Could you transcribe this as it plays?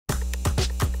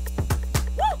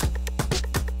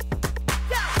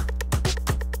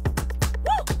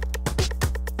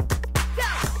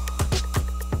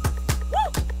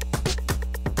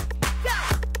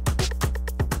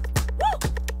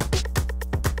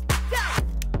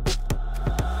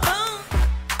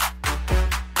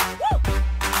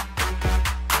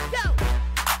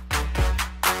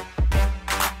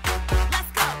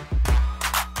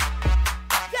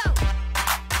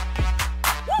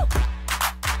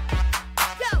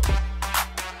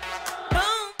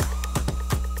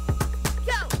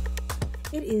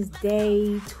is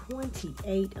day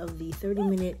 28 of the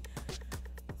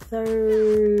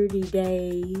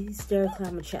 30-day stair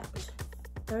climber challenge.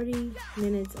 30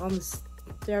 minutes on the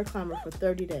stair climber for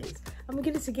 30 days. I'm gonna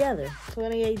get it together.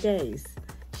 28 days.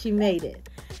 She made it.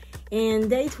 And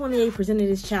day 28 presented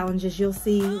its challenges. You'll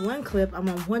see one clip. I'm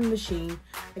on one machine.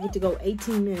 I get to go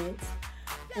 18 minutes.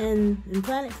 And in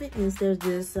Planet Fitness, there's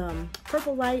this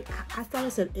purple light. I thought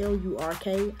it said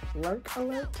L-U-R-K, lurk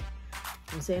alert.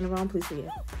 I'm saying it wrong, please forgive.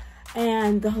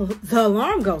 And the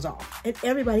alarm goes off, and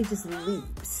everybody just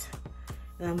leaves.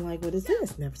 And I'm like, what is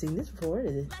this? Never seen this before.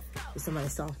 Is somebody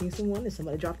stalking someone? Is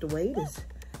somebody dropped a weight?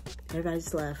 Everybody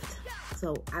just left.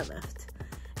 So I left.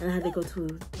 And I had to go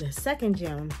to the second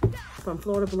gym from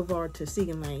Florida Boulevard to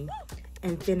Seagan Lane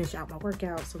and finish out my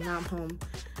workout. So now I'm home,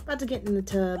 about to get in the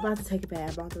tub, about to take a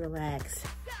bath, about to relax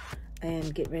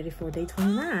and get ready for day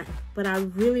 29. But I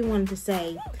really wanted to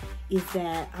say is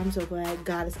that I'm so glad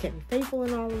God has kept me faithful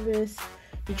in all of this.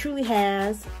 He truly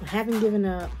has. I haven't given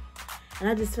up. And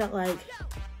I just felt like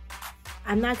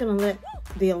I'm not going to let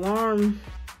the alarm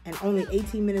and only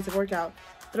 18 minutes of workout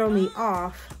throw me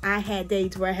off. I had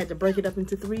days where I had to break it up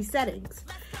into 3 settings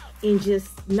and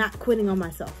just not quitting on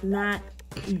myself, not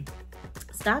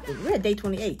stopping. We're at day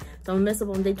 28. So I'm gonna mess up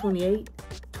on day 28.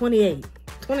 28.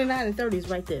 29 and 30 is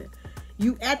right there.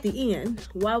 You at the end.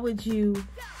 Why would you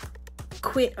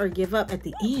quit or give up at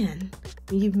the end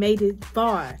when you've made it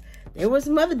far? There were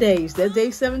some other days. That's day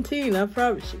 17, I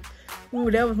promise you. Ooh,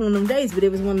 that was one of them days, but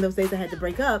it was one of those days I had to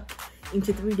break up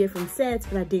into 3 different sets,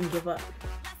 but I didn't give up.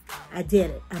 I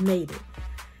did it. I made it.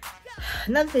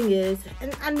 Another thing is,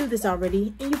 and I knew this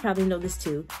already, and you probably know this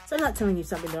too, so I'm not telling you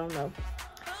something you don't know.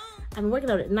 I'm working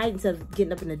out at night instead of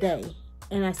getting up in the day.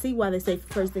 And I see why they say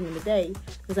first thing in the day,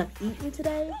 because I've eaten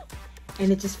today, and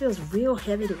it just feels real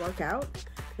heavy to work out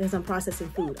because I'm processing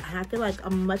food. I feel like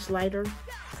I'm much lighter,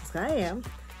 because I am.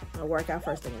 I work out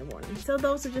first thing in the morning. So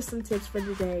those are just some tips for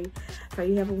today. Pray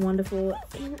you have a wonderful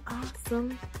and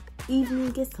awesome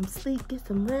evening. Get some sleep, get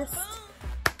some rest.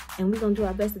 And we're going to do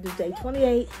our best to do day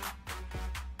 28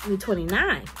 and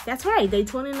 29. That's right, day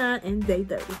 29 and day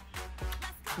 30.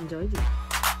 Enjoy you.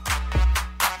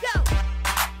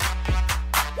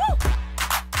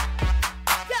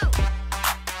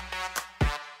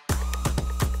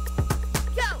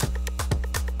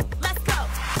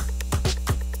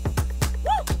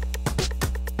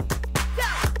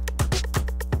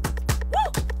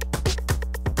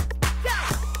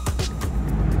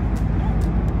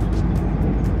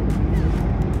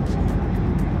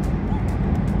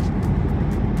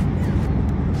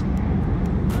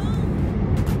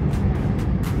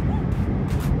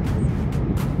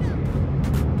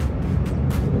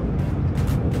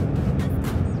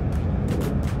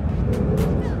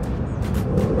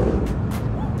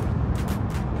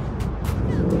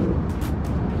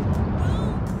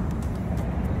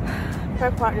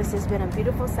 Prayer Partners, has been a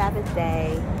beautiful Sabbath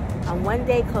day. I'm one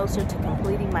day closer to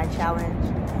completing my challenge,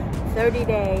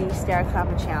 30-day stair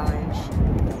climber challenge,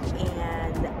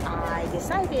 and I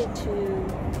decided to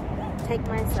take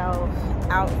myself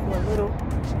out for a little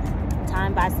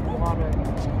time by some water,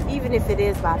 even if it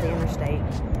is by the interstate,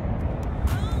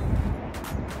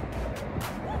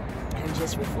 and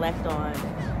just reflect on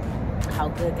how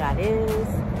good God is.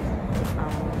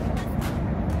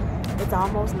 It's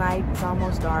almost night, it's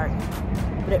almost dark,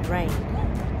 but it rained.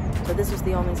 So this was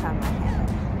the only time I had.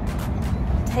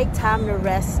 Take time to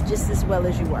rest just as well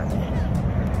as you work.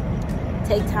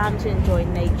 Take time to enjoy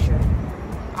nature.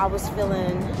 I was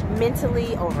feeling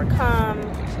mentally overcome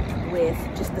with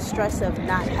just the stress of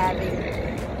not having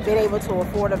been able to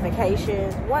afford a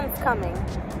vacation. One's coming,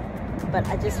 but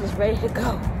I just was ready to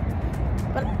go.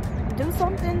 But do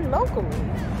something locally,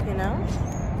 you know?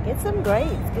 Get some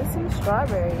grapes, get some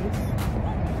strawberries.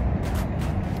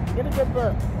 Get a good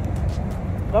book.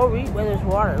 Go read where there's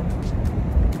water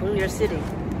in your city.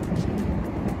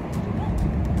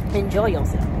 Enjoy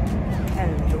yourself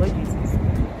and enjoy Jesus.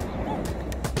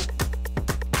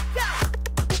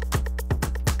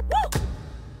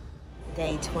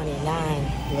 Day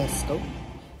 29, let's go.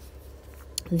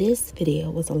 This video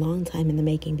was a long time in the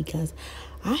making because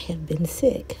I have been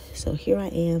sick. So here I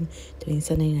am doing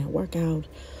Sunday night workout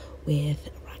with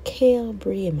Raquel,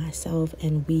 Bree, and myself,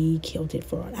 and we killed it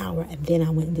for an hour, and then I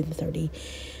went into the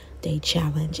 30-day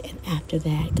challenge. And after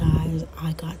that, guys,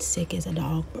 I got sick as a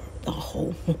dog for the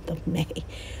whole month of May.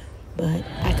 But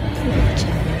I completed the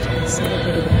challenge and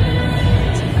celebrated with her.